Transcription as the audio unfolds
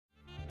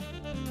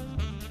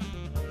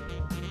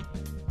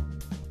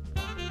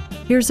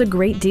Here's a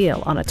great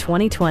deal on a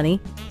 2020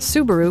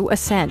 Subaru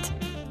Ascent.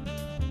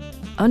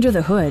 Under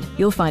the hood,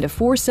 you'll find a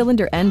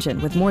 4-cylinder engine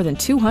with more than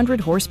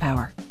 200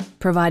 horsepower,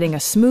 providing a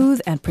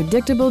smooth and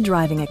predictable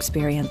driving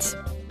experience.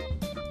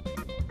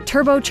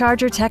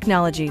 Turbocharger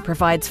technology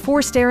provides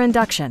forced air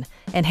induction,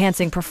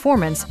 enhancing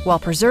performance while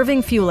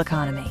preserving fuel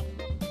economy.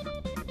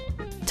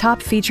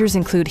 Top features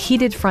include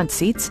heated front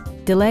seats,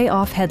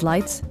 delay-off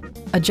headlights,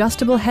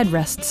 adjustable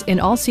headrests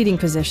in all seating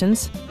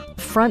positions,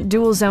 front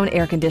dual-zone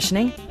air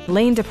conditioning,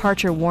 lane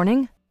departure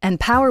warning, and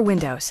power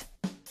windows.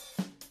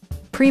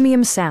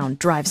 Premium sound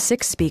drives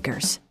 6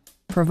 speakers,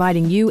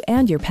 providing you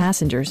and your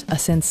passengers a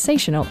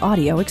sensational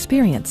audio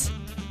experience.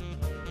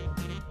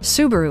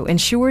 Subaru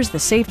ensures the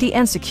safety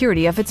and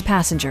security of its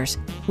passengers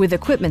with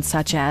equipment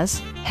such as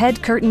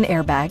head curtain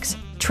airbags,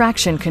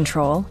 traction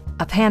control,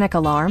 a panic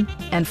alarm,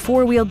 and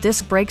 4-wheel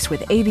disc brakes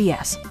with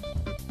ABS.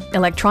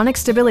 Electronic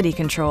stability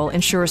control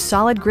ensures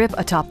solid grip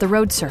atop the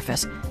road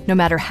surface, no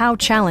matter how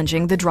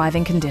challenging the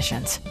driving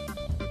conditions.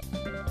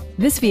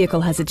 This vehicle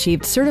has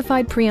achieved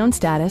certified pre-owned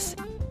status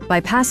by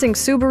passing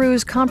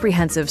Subaru's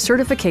comprehensive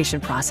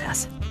certification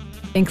process,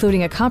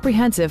 including a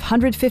comprehensive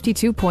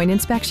 152-point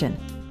inspection.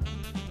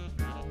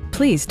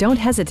 Please don't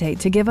hesitate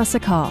to give us a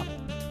call.